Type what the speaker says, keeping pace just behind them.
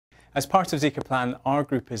As part of Zika Plan, our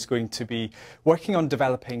group is going to be working on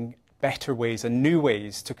developing better ways and new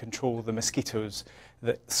ways to control the mosquitoes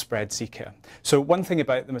that spread Zika. So one thing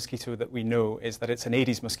about the mosquito that we know is that it's an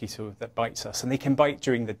Aedes mosquito that bites us, and they can bite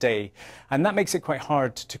during the day. And that makes it quite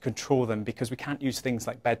hard to control them because we can't use things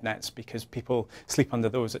like bed nets because people sleep under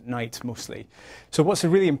those at night mostly. So what's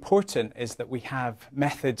really important is that we have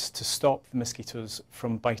methods to stop the mosquitoes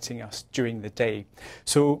from biting us during the day.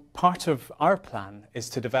 So part of our plan is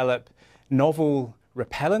to develop novel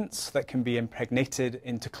repellents that can be impregnated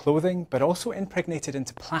into clothing, but also impregnated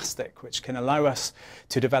into plastic, which can allow us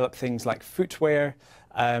to develop things like footwear,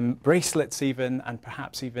 bracelets even, and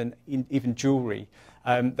perhaps even jewellery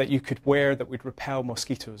that you could wear that would repel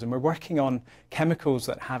mosquitoes. And we're working on chemicals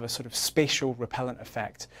that have a sort of spatial repellent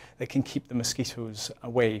effect that can keep the mosquitoes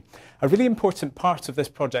away. A really important part of this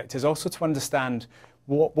project is also to understand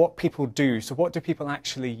what people do. So what do people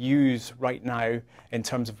actually use right now in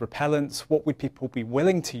terms of repellents? What would people be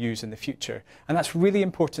willing to use in the future? And that's really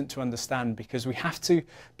important to understand because we have to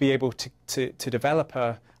be able to develop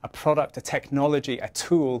a product, a technology, a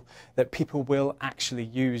tool that people will actually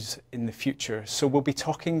use in the future. So we'll be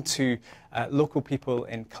talking to local people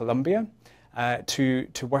in Colombia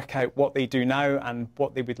to work out what they do now and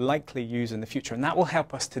what they would likely use in the future. And that will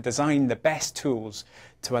help us to design the best tools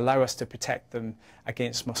to allow us to protect them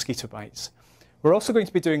against mosquito bites. We're also going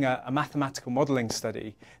to be doing a mathematical modelling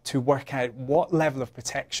study to work out what level of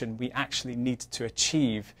protection we actually need to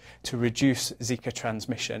achieve to reduce Zika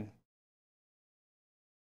transmission.